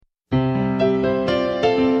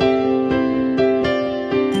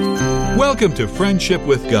Welcome to Friendship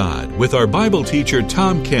with God with our Bible teacher,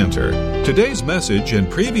 Tom Cantor. Today's message and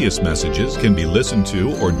previous messages can be listened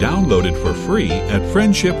to or downloaded for free at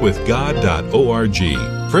friendshipwithgod.org.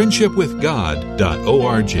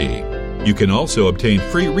 friendshipwithgod.org. You can also obtain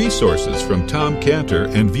free resources from Tom Cantor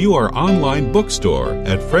and view our online bookstore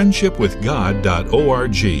at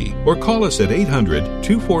friendshipwithgod.org or call us at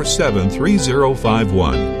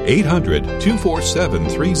 800-247-3051.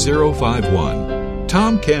 800-247-3051.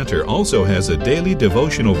 Tom Cantor also has a daily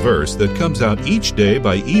devotional verse that comes out each day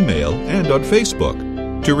by email and on Facebook.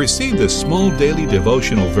 To receive this small daily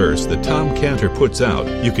devotional verse that Tom Cantor puts out,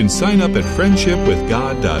 you can sign up at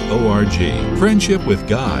friendshipwithgod.org,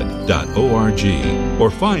 friendshipwithgod.org,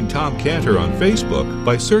 or find Tom Cantor on Facebook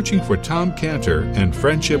by searching for Tom Cantor and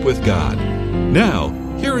Friendship with God. Now,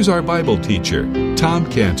 here is our Bible teacher, Tom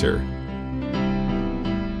Cantor.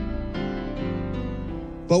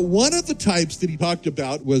 But one of the types that he talked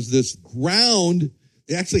about was this ground.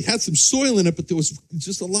 It actually had some soil in it, but there was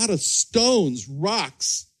just a lot of stones,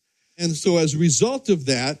 rocks. And so as a result of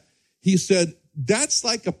that, he said, that's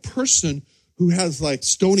like a person who has like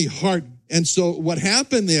stony heart. And so what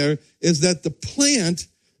happened there is that the plant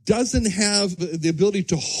doesn't have the ability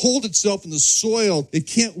to hold itself in the soil. It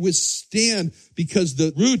can't withstand because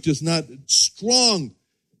the root is not strong.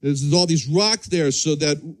 There's all these rocks there so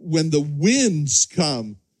that when the winds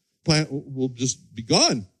come, plant will just be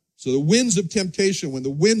gone. So the winds of temptation, when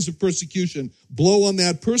the winds of persecution blow on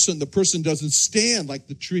that person, the person doesn't stand like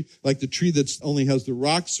the tree that only has the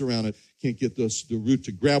rocks around it, can't get the root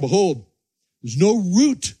to grab a hold. There's no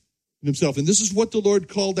root in himself. And this is what the Lord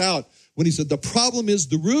called out when he said, the problem is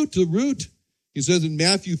the root. He says in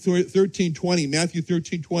Matthew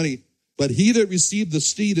 13:20, but he that received the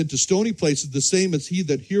seed into stony places, the same as he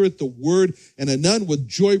that heareth the word, and anon with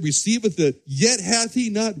joy receiveth it, yet hath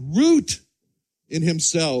he not root in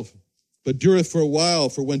himself, but dureth for a while.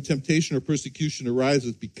 For when temptation or persecution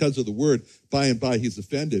arises because of the word, by and by he's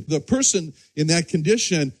offended. The person in that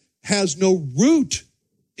condition has no root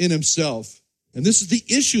in himself. And this is the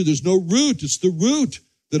issue. There's no root. It's the root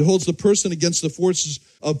that holds the person against the forces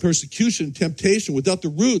of persecution, temptation. Without the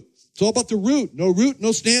root, it's all about the root. No root,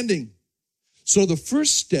 no standing. So the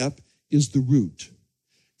first step is the root.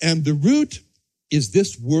 And the root is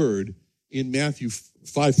this word in Matthew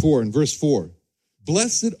 5:4 and verse 4.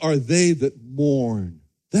 Blessed are they that mourn.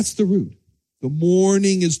 That's the root. The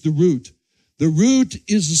mourning is the root. The root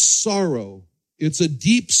is a sorrow. It's a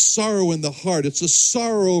deep sorrow in the heart. It's a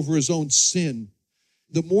sorrow over his own sin.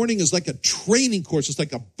 The mourning is like a training course. It's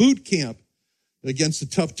like a boot camp against the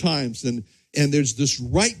tough times. And there's this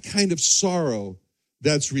right kind of sorrow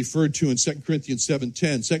that's referred to in 2 Corinthians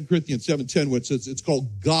 7:10. 2 Corinthians 7:10, which says it's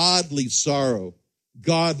called godly sorrow.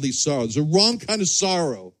 Godly sorrow. There's a wrong kind of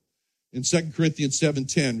sorrow in 2 Corinthians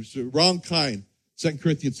 7:10. It's the wrong kind. 2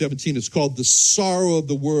 Corinthians 17 is called the sorrow of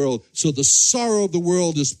the world. So the sorrow of the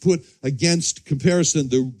world is put against comparison,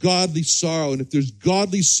 the godly sorrow. And if there's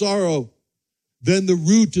godly sorrow, then the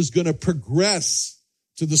root is going to progress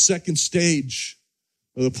to the second stage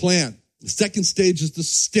of the plant. The second stage is the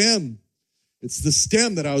stem. It's the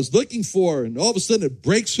stem that I was looking for. And all of a sudden it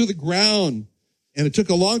breaks through the ground. And it took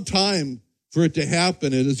a long time for it to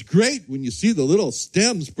happen. And it's great when you see the little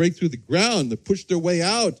stems break through the ground, they push their way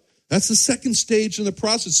out. That's the second stage in the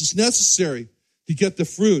process. It's necessary to get the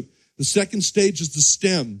fruit. The second stage is the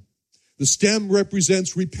stem. The stem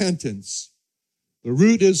represents repentance. The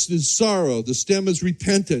root is sorrow. The stem is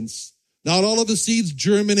repentance. Not all of the seeds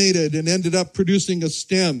germinated and ended up producing a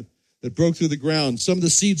stem that broke through the ground. Some of the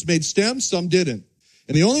seeds made stems, some didn't.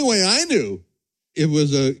 And the only way I knew it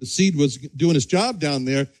was a seed was doing its job down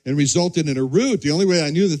there and resulted in a root, the only way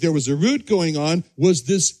I knew that there was a root going on was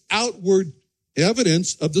this outward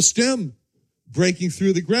evidence of the stem breaking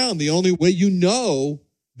through the ground. The only way you know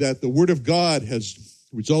that the word of God has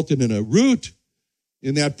resulted in a root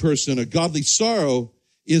in that person, a godly sorrow,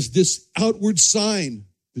 is this outward sign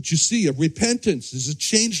that you see of repentance. There's a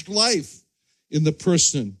changed life in the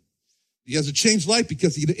person. He has a changed life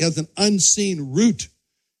because he has an unseen root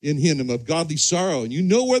in him of godly sorrow. And you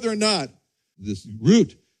know whether or not this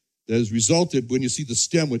root that has resulted when you see the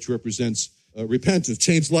stem, which represents repentance,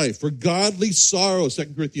 changed life. For godly sorrow,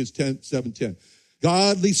 2 Corinthians 7:10,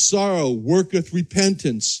 godly sorrow worketh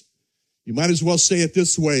repentance. You might as well say it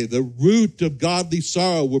this way. The root of godly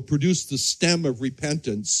sorrow will produce the stem of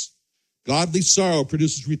repentance. Godly sorrow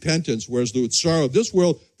produces repentance, whereas the sorrow of this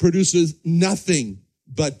world produces nothing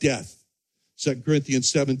but death. 2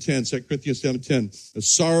 Corinthians 7:10, the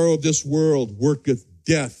sorrow of this world worketh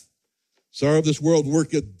death. Sorrow of this world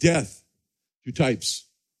worketh death. Two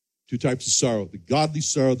Two types of sorrow. The godly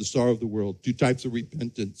sorrow, the sorrow of the world. Two types of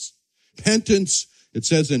repentance. Repentance, it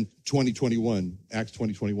says in 2021, Acts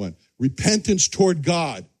 20:21. Repentance toward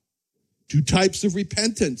God. Two types of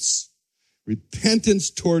repentance.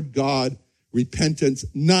 Repentance toward God. Repentance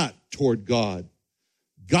not toward God.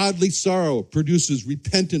 Godly sorrow produces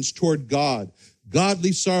repentance toward God.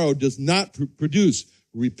 Godly sorrow does not produce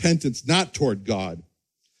repentance not toward God.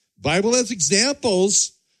 Bible has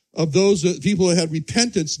examples of those people who had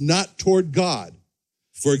repentance not toward God.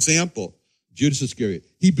 For example, Judas Iscariot.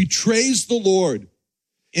 He betrays the Lord,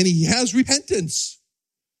 and he has repentance,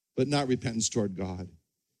 but not repentance toward God.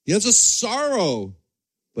 He has a sorrow,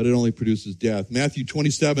 but it only produces death. Matthew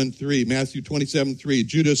 27:3.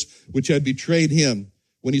 Judas, which had betrayed him,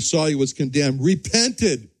 when he saw he was condemned,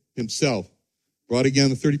 repented himself, brought again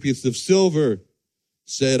the 30 pieces of silver,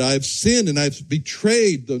 said, I've sinned and I've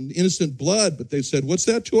betrayed the innocent blood. But they said, what's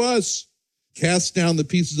that to us? Cast down the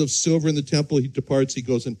pieces of silver in the temple. He departs, he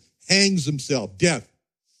goes and hangs himself, death.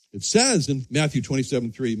 It says in Matthew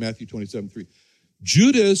 27:3,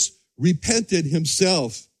 Judas repented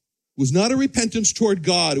himself. It was not a repentance toward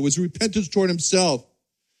God. It was a repentance toward himself.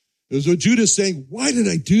 It was Judas saying, why did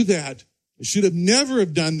I do that? I should have never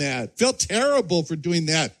have done that. Felt terrible for doing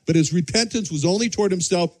that. But his repentance was only toward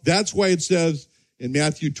himself. That's why it says in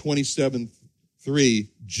Matthew 27:3,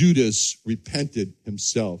 Judas repented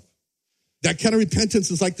himself. That kind of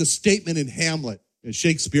repentance is like the statement in Hamlet, in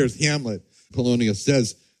Shakespeare's Hamlet. Polonius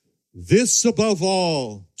says, this above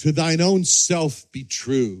all, to thine own self be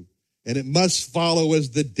true, and it must follow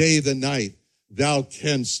as the day the night. Thou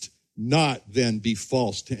canst not then be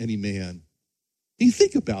false to any man. You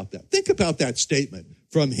think about that. Think about that statement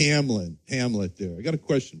from Hamlet there. I got a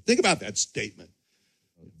question. Think about that statement.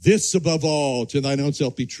 This above all, to thine own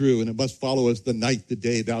self be true, and it must follow as the night the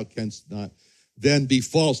day. Thou canst not then be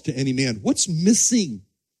false to any man. What's missing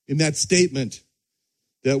in that statement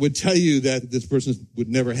that would tell you that this person would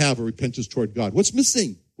never have a repentance toward God? What's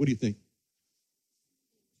missing? What do you think?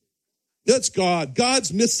 That's God.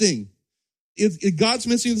 God's missing. God's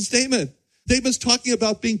missing the statement. The statement's talking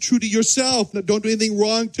about being true to yourself. Don't do anything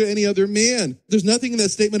wrong to any other man. There's nothing in that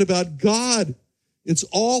statement about God. It's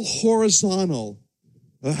all horizontal.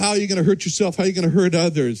 How are you going to hurt yourself? How are you going to hurt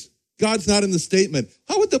others? God's not in the statement.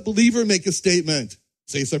 How would the believer make a statement?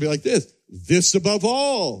 Say something like this. This above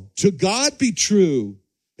all, to God be true,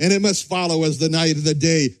 and it must follow as the night of the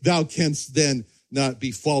day. Thou canst then not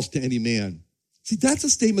be false to any man. See, that's a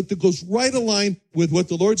statement that goes right aligned with what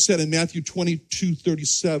the Lord said in Matthew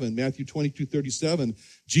 22:37. Matthew 22:37,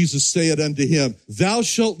 Jesus saith unto him, Thou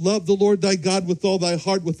shalt love the Lord thy God with all thy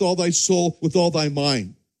heart, with all thy soul, with all thy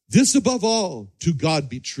mind. This above all, to God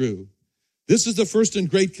be true. This is the first and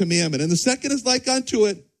great commandment. And the second is like unto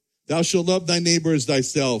it. Thou shalt love thy neighbor as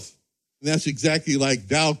thyself. And that's exactly like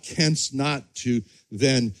thou canst not to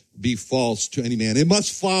then be false to any man. It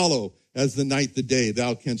must follow as the night the day.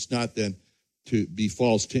 Thou canst not then to be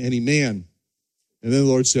false to any man. And then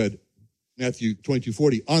the Lord said, Matthew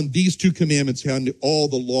 22:40, on these two commandments hang all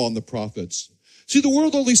the law and the prophets. See, the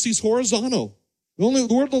world only sees horizontal. The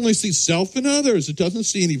world only sees self and others. It doesn't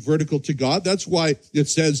see any vertical to God. That's why it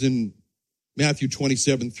says in Matthew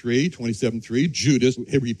 27:3, Judas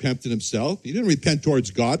repented himself. He didn't repent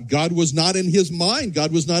towards God. God was not in his mind.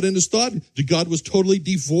 God was not in his thought. God was totally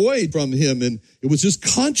devoid from him. And it was his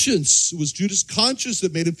conscience. It was Judas' conscience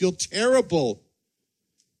that made him feel terrible.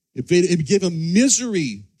 It gave him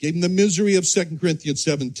misery. Gave him the misery of 2 Corinthians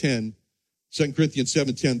 7:10. 2 Corinthians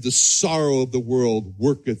 7:10, the sorrow of the world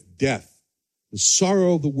worketh death. The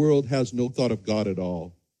sorrow of the world has no thought of God at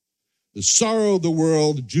all. The sorrow of the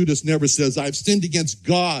world, Judas never says, I've sinned against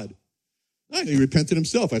God. No, he repented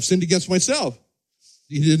himself. I've sinned against myself.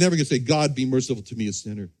 He's never going to say, God, be merciful to me, a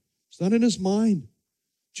sinner. It's not in his mind.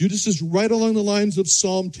 Judas is right along the lines of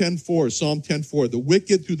Psalm 10:4. Psalm 10:4, the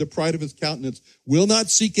wicked through the pride of his countenance will not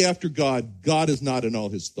seek after God. God is not in all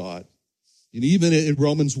his thought. And even in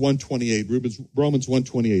Romans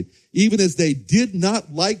 1:28, even as they did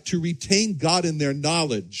not like to retain God in their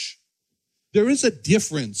knowledge, there is a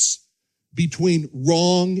difference between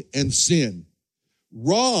wrong and sin.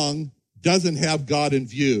 Wrong doesn't have God in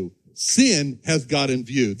view. Sin has God in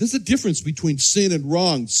view. There's a difference between sin and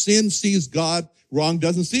wrong. Sin sees God, wrong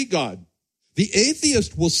doesn't see God. The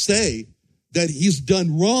atheist will say that he's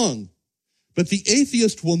done wrong, but the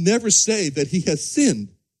atheist will never say that he has sinned,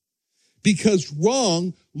 because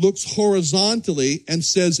wrong looks horizontally and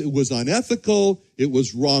says it was unethical, it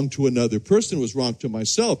was wrong to another person, it was wrong to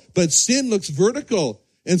myself. But sin looks vertical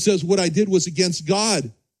and says what I did was against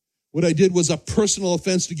God. What I did was a personal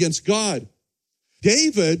offense against God.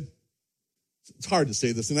 David, it's hard to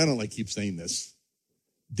say this, and I don't like keep saying this.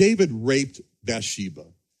 David raped Bathsheba.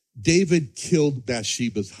 David killed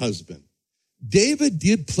Bathsheba's husband. David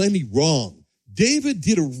did plenty wrong. David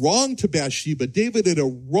did a wrong to Bathsheba. David did a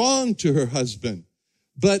wrong to her husband.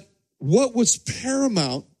 But what was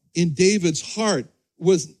paramount in David's heart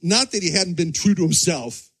was not that he hadn't been true to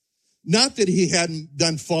himself, not that he hadn't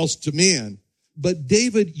done false to man, but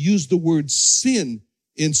David used the word sin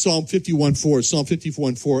in Psalm 51:4, Psalm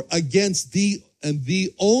 51:4, against thee and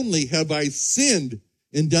thee only have I sinned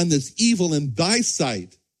and done this evil in thy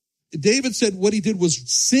sight. David said what he did was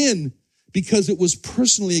sin because it was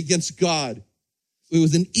personally against God. It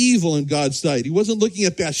was an evil in God's sight. He wasn't looking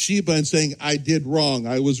at Bathsheba and saying, I did wrong,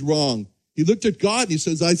 I was wrong. He looked at God and he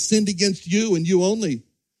says, I sinned against you and you only.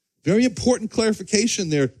 Very important clarification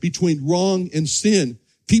there between wrong and sin.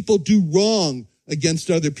 People do wrong against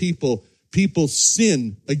other people. People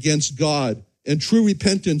sin against God. And true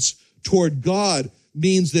repentance toward God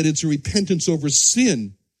means that it's a repentance over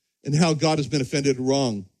sin and how God has been offended and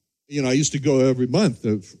wrong. You know, I used to go every month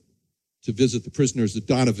to visit the prisoners at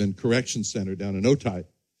Donovan Correction Center down in Otay,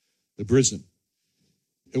 the prison.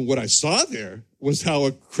 And what I saw there was how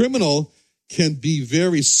a criminal can be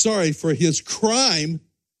very sorry for his crime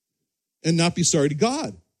and not be sorry to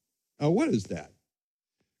God. Now, what is that?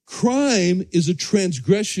 Crime is a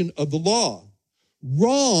transgression of the law.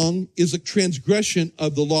 Wrong is a transgression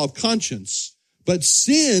of the law of conscience. But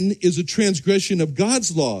sin is a transgression of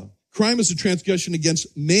God's law. Crime is a transgression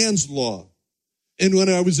against man's law. And when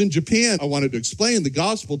I was in Japan, I wanted to explain the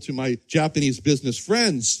gospel to my Japanese business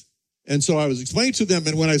friends. And so I was explaining to them,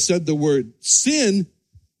 and when I said the word sin,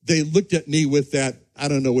 they looked at me with that, I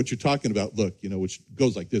don't know what you're talking about look, you know, which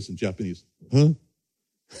goes like this in Japanese. Huh?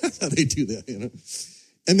 That's how they do that, you know.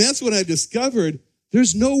 And that's when I discovered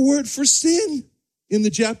there's no word for sin in the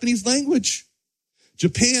Japanese language.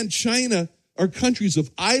 Japan, China are countries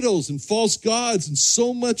of idols and false gods, and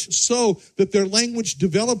so much so that their language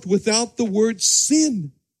developed without the word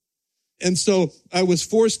sin. And so I was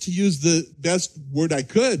forced to use the best word I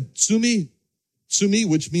could, tsumi,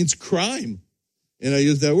 which means crime. And I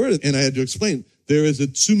used that word, and I had to explain, there is a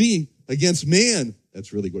tsumi against man.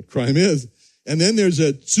 That's really what crime is. And then there's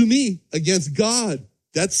a tsumi against God.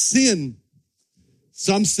 That's sin.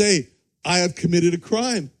 Some say, I have committed a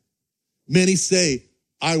crime. Many say,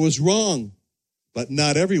 I was wrong. But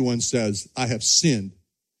not everyone says, I have sinned.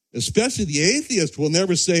 Especially the atheist will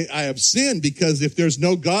never say, I have sinned, because if there's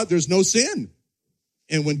no God, there's no sin.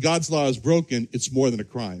 And when God's law is broken, it's more than a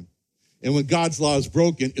crime. And when God's law is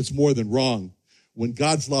broken, it's more than wrong. When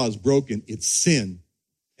God's law is broken, it's sin.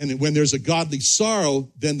 And when there's a godly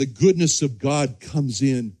sorrow, then the goodness of God comes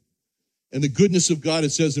in. And the goodness of God,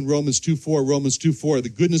 it says in Romans 2:4, the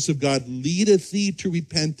goodness of God leadeth thee to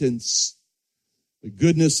repentance. The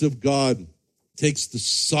goodness of God takes the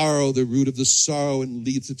sorrow, the root of the sorrow, and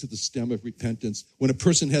leads it to the stem of repentance. When a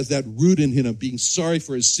person has that root in him of being sorry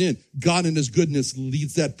for his sin, God in his goodness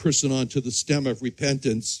leads that person on to the stem of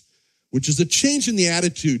repentance, which is a change in the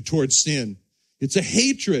attitude towards sin. It's a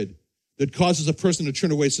hatred that causes a person to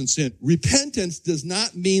turn away from sin. Repentance does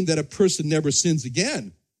not mean that a person never sins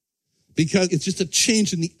again, because it's just a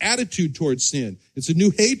change in the attitude towards sin. It's a new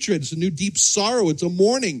hatred. It's a new deep sorrow. It's a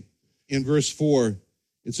mourning. In verse 4,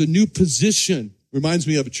 it's a new position. Reminds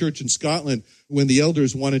me of a church in Scotland when the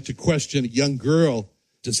elders wanted to question a young girl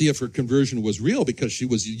to see if her conversion was real, because she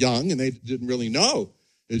was young and they didn't really know.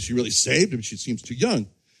 Is she really saved? I mean, she seems too young.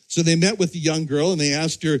 So they met with the young girl and they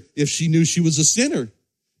asked her if she knew she was a sinner.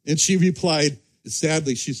 And she replied,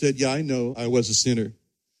 sadly, she said, yeah, I know I was a sinner.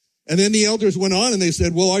 And then the elders went on and they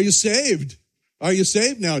said, well, are you saved? Are you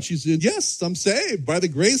saved now? And she said, yes, I'm saved. By the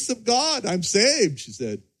grace of God, I'm saved, she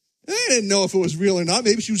said. And I didn't know if it was real or not.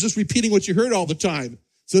 Maybe she was just repeating what she heard all the time.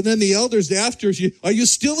 So then the elders asked her, are you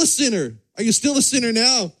still a sinner? Are you still a sinner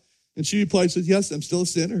now? And she replied, said, yes, I'm still a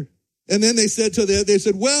sinner. And then they said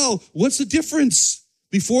well, what's the difference?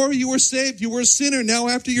 Before you were saved, you were a sinner. Now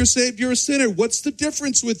after you're saved, you're a sinner. What's the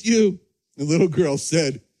difference with you? The little girl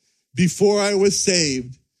said, before I was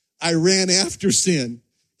saved, I ran after sin,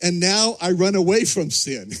 and now I run away from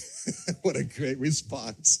sin. What a great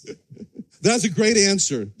response. That's a great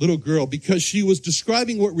answer, little girl, because she was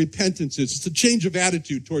describing what repentance is. It's a change of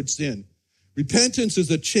attitude towards sin. Repentance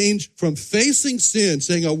is a change from facing sin,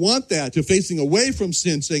 saying, I want that, to facing away from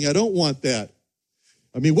sin, saying, I don't want that.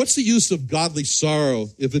 I mean, what's the use of godly sorrow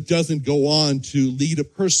if it doesn't go on to lead a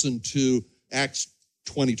person to Acts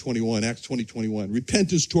 20:21?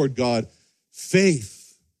 Repentance toward God,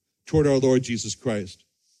 faith toward our Lord Jesus Christ.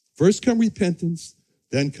 First come repentance,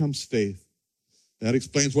 then comes faith. That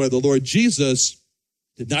explains why the Lord Jesus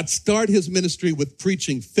did not start his ministry with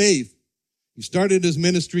preaching faith. He started his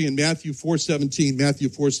ministry in Matthew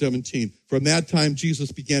 4:17. From that time,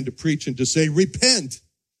 Jesus began to preach and to say, repent,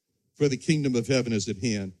 for the kingdom of heaven is at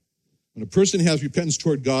hand. When a person has repentance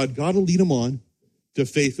toward God, God will lead him on to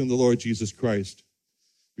faith in the Lord Jesus Christ.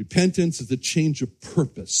 Repentance is a change of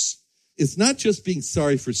purpose. It's not just being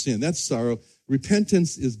sorry for sin. That's sorrow.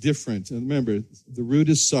 Repentance is different. And remember, the root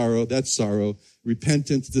is sorrow. That's sorrow.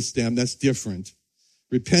 Repentance, the stem, that's different.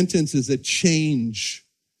 Repentance is a change.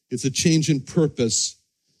 It's a change in purpose.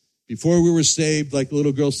 Before we were saved, like the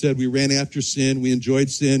little girl said, we ran after sin. We enjoyed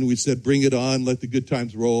sin. We said, bring it on. Let the good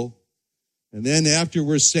times roll. And then after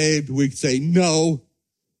we're saved, we say, no.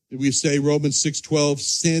 We say, Romans 6:12,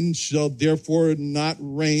 sin shall therefore not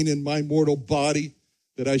reign in my mortal body,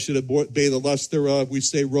 that I should obey the lust thereof. We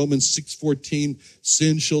say, Romans 6:14,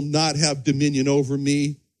 sin shall not have dominion over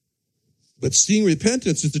me. But seeing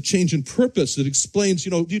repentance is a change in purpose. It explains,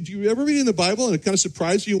 did you ever read in the Bible and it kind of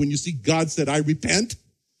surprised you when you see God said, I repent?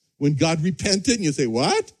 When God repented and you say,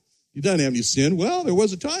 what? You don't have any sin. Well, there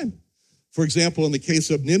was a time. For example, in the case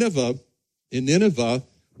of Nineveh,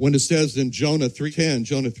 when it says in Jonah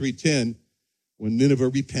 3:10, when Nineveh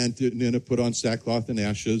repented, Nineveh put on sackcloth and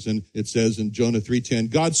ashes, and it says in Jonah 3:10,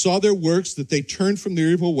 God saw their works, that they turned from their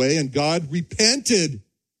evil way, and God repented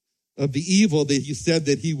of the evil that he said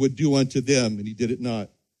that he would do unto them, and he did it not.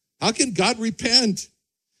 How can God repent?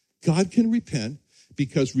 God can repent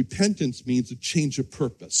because repentance means a change of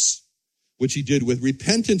purpose, which he did with.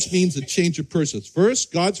 Repentance means a change of purpose.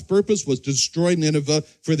 First, God's purpose was to destroy Nineveh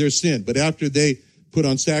for their sin, but after they put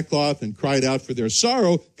on sackcloth and cried out for their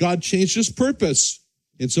sorrow, God changed his purpose.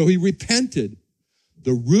 And so he repented.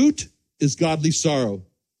 The root is godly sorrow.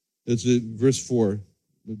 That's verse 4,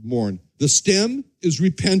 mourn. The stem is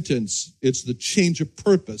repentance. It's the change of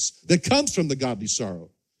purpose that comes from the godly sorrow.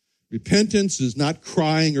 Repentance is not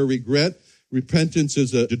crying or regret. Repentance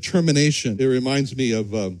is a determination. It reminds me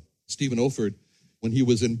of Stephen Olford when he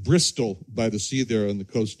was in Bristol by the sea there on the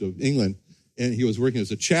coast of England, and he was working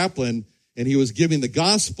as a chaplain, and he was giving the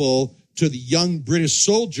gospel to the young British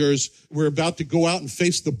soldiers who were about to go out and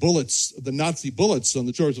face the bullets, the Nazi bullets on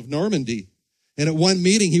the shores of Normandy. And at one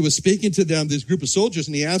meeting, he was speaking to them, this group of soldiers,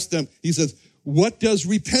 and he asked them, he says, what does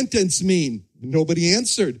repentance mean? Nobody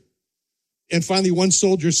answered. And finally, one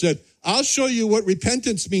soldier said, I'll show you what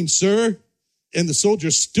repentance means, sir. And the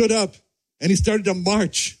soldier stood up, and he started to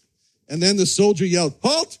march. And then the soldier yelled,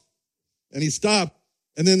 halt! And he stopped.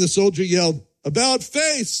 And then the soldier yelled, about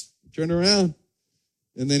face! Turned around.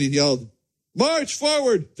 And then he yelled, march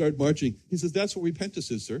forward! Started marching. He says, that's what repentance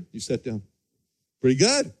is, sir. He sat down. Pretty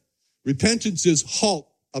good. Repentance is halt,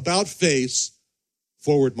 about face,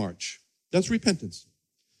 forward march. That's repentance.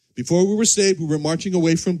 Before we were saved, we were marching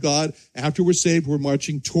away from God. After we're saved, we're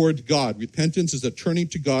marching toward God. Repentance is a turning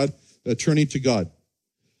to God, a turning to God.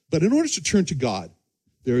 But in order to turn to God,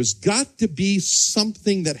 there's got to be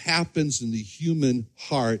something that happens in the human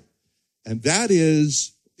heart, and that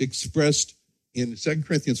is expressed in 2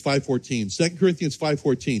 Corinthians 5:14. 2 Corinthians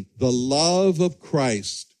 5:14, the love of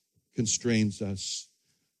Christ constrains us.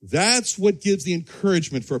 That's what gives the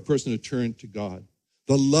encouragement for a person to turn to God.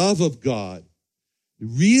 The love of God.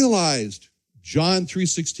 Realized John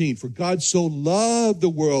 3:16, for God so loved the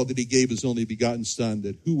world that he gave his only begotten son,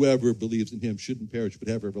 that whoever believes in him shouldn't perish but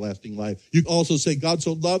have everlasting life. You can also say, God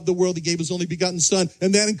so loved the world, he gave his only begotten son,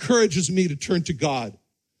 and that encourages me to turn to God.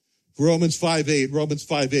 Romans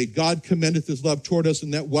 5:8, God commendeth his love toward us,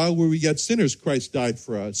 and that while we were yet sinners, Christ died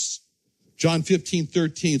for us. John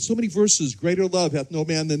 15:13, so many verses, greater love hath no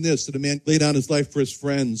man than this, that a man lay down his life for his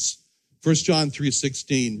friends. 1 John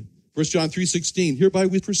 3:16, hereby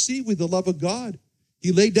we perceive with the love of God.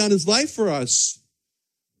 He laid down his life for us.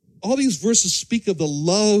 All these verses speak of the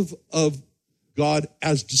love of God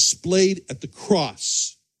as displayed at the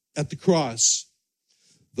cross. At the cross.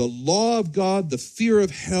 The law of God, the fear of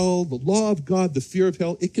hell, the law of God, the fear of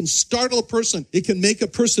hell, it can startle a person. It can make a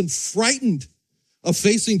person frightened of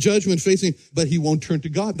facing judgment, but he won't turn to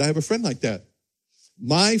God. I have a friend like that.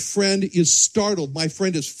 My friend is startled. My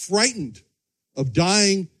friend is frightened of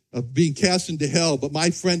dying, of being cast into hell, but my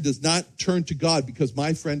friend does not turn to God because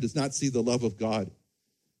my friend does not see the love of God.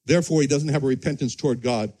 Therefore, he doesn't have a repentance toward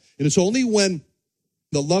God. And it's only when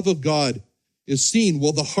the love of God is seen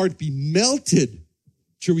will the heart be melted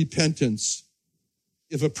to repentance.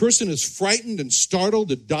 If a person is frightened and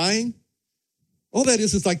startled at dying, all that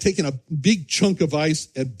is like taking a big chunk of ice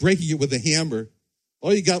and breaking it with a hammer.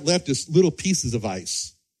 All you got left is little pieces of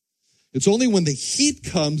ice. It's only when the heat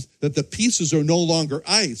comes that the pieces are no longer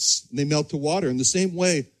ice and they melt to water. In the same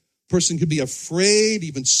way, a person can be afraid,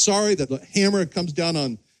 even sorry that the hammer comes down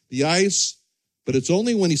on the ice, but it's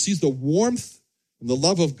only when he sees the warmth And the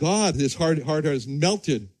love of God, his heart has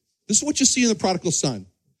melted. This is what you see in the prodigal son.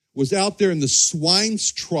 Was out there in the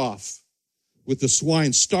swine's trough with the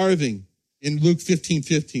swine starving in Luke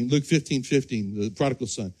 15:15, the prodigal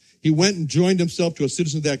son. He went and joined himself to a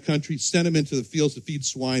citizen of that country, sent him into the fields to feed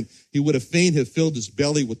swine. He would have fain have filled his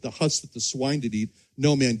belly with the husks that the swine did eat.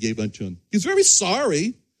 No man gave unto him. He's very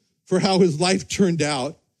sorry for how his life turned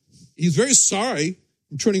out. He's very sorry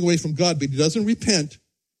from turning away from God, but he doesn't repent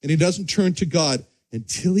and he doesn't turn to God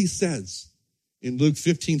until he says in Luke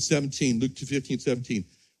 15:17,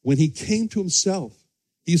 when he came to himself,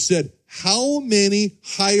 he said, how many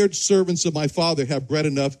hired servants of my father have bread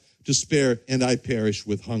enough to spare, and I perish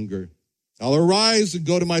with hunger? I'll arise and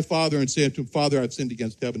go to my father and say unto him, Father, I've sinned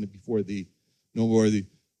against heaven and before thee. No more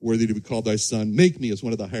worthy to be called thy son. Make me as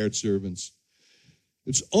one of the hired servants.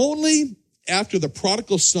 It's only after the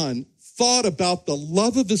prodigal son thought about the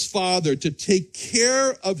love of his father to take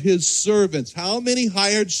care of his servants. How many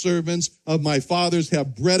hired servants of my father's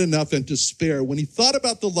have bread enough and to spare? When he thought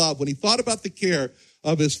about the love, when he thought about the care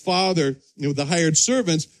of his father, the hired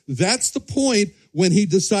servants, that's the point when he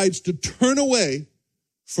decides to turn away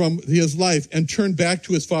from his life and turn back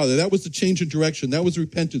to his father. That was the change in direction. That was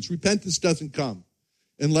repentance. Repentance doesn't come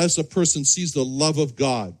unless a person sees the love of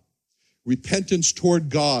God. Repentance toward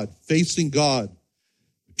God, facing God,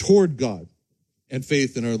 toward God, and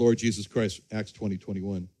faith in our Lord Jesus Christ, Acts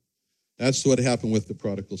 20:21. That's what happened with the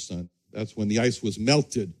prodigal son. That's when the ice was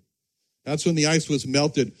melted. That's when the ice was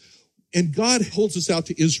melted. And God holds us out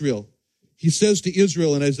to Israel. He says to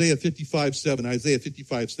Israel in Isaiah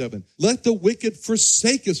 55:7, let the wicked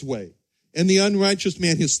forsake his way, and the unrighteous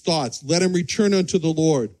man his thoughts. Let him return unto the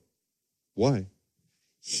Lord. Why?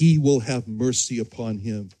 He will have mercy upon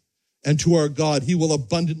him, and to our God he will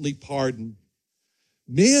abundantly pardon.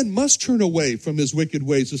 Man must turn away from his wicked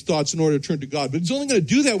ways, his thoughts, in order to turn to God. But he's only going to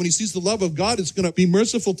do that when he sees the love of God. It's going to be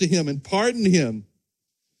merciful to him and pardon him.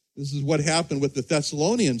 This is what happened with the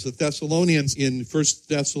Thessalonians. The Thessalonians in 1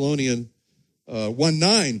 Thessalonians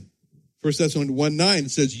 1:9,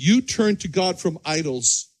 it says, you turn to God from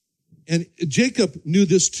idols. And Jacob knew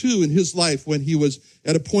this too in his life when he was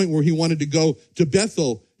at a point where he wanted to go to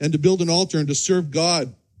Bethel and to build an altar and to serve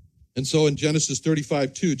God. And so in Genesis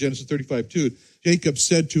 35:2, Jacob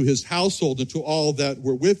said to his household and to all that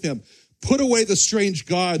were with him, put away the strange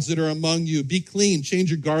gods that are among you. Be clean, change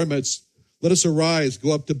your garments. Let us arise,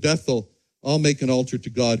 go up to Bethel. I'll make an altar to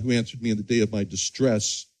God who answered me in the day of my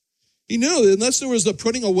distress. He knew that unless there was a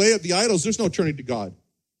putting away of the idols, there's no turning to God.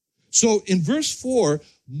 So in verse 4,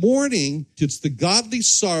 mourning, it's the godly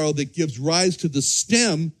sorrow that gives rise to the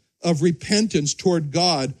stem of repentance toward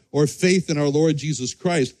God or faith in our Lord Jesus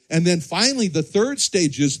Christ. And then finally, the third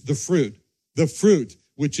stage is the fruit,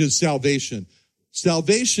 which is salvation.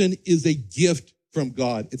 Salvation is a gift from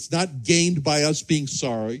God. It's not gained by us being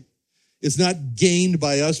sorry. It's not gained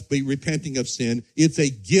by us by repenting of sin. It's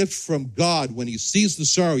a gift from God. When he sees the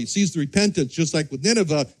sorrow, he sees the repentance, just like with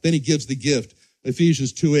Nineveh, then he gives the gift.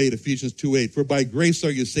 Ephesians 2:8. For by grace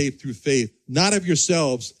are you saved through faith, not of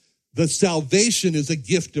yourselves. The salvation is a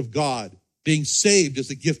gift of God. Being saved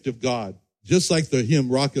is a gift of God. Just like the hymn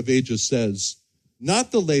Rock of Ages says,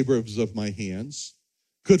 not the labors of my hands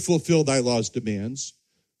could fulfill thy law's demands.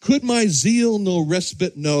 Could my zeal no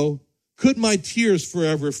respite know? Could my tears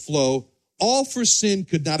forever flow? All for sin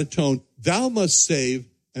could not atone. Thou must save,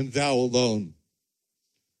 and thou alone.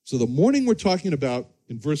 So the mourning we're talking about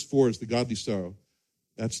in verse 4 is the godly sorrow.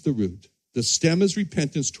 That's the root. The stem is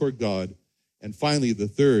repentance toward God. And finally, the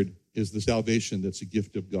third is the salvation that's a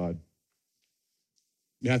gift of God.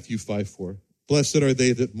 Matthew 5:4. Blessed are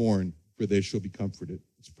they that mourn, for they shall be comforted.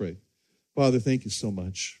 Let's pray. Father, thank you so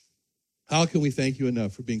much. How can we thank you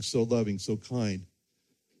enough for being so loving, so kind,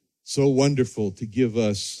 so wonderful to give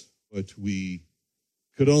us what we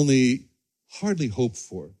could only hardly hope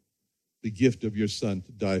for, the gift of your Son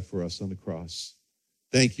to die for us on the cross.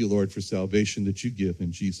 Thank you, Lord, for salvation that you give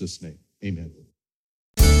in Jesus' name. Amen.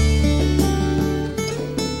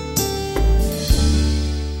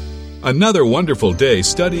 Another wonderful day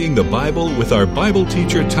studying the Bible with our Bible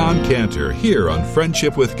teacher Tom Cantor here on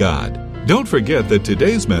Friendship with God. Don't forget that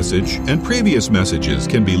today's message and previous messages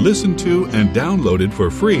can be listened to and downloaded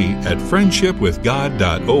for free at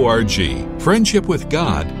friendshipwithgod.org.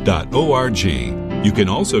 friendshipwithgod.org. You can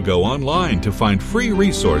also go online to find free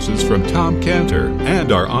resources from Tom Cantor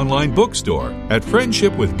and our online bookstore at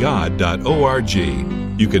friendshipwithgod.org.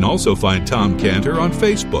 You can also find Tom Cantor on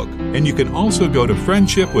Facebook, and you can also go to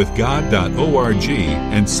friendshipwithgod.org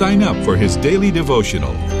and sign up for his daily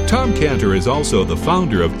devotional. Tom Cantor is also the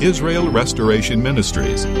founder of Israel Restoration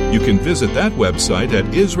Ministries. You can visit that website at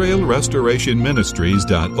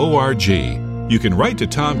israelrestorationministries.org. You can write to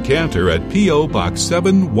Tom Cantor at P.O. Box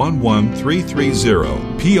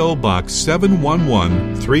 711330, P.O. Box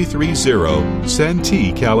 711330,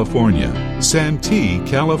 Santee, California. Santee,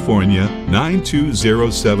 California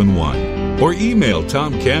 92071. Or email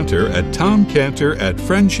Tom Cantor at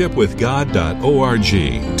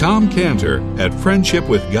tomcantor@friendshipwithgod.org. Tom Cantor at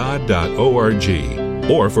friendshipwithgod.org.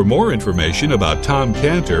 Or for more information about Tom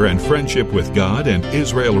Cantor and Friendship with God and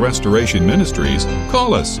Israel Restoration Ministries,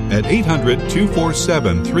 call us at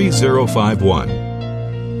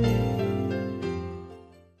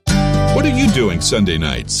 800-247-3051. What are you doing Sunday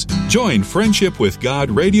nights? Join Friendship with God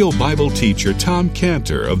radio Bible teacher Tom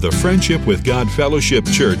Cantor of the Friendship with God Fellowship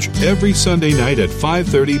Church every Sunday night at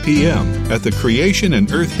 5:30 p.m. at the Creation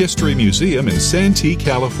and Earth History Museum in Santee,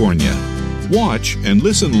 California. Watch and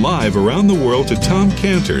listen live around the world to Tom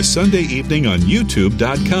Cantor Sunday evening on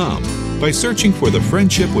YouTube.com by searching for the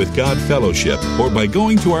Friendship with God Fellowship or by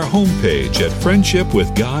going to our homepage at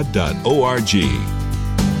friendshipwithgod.org.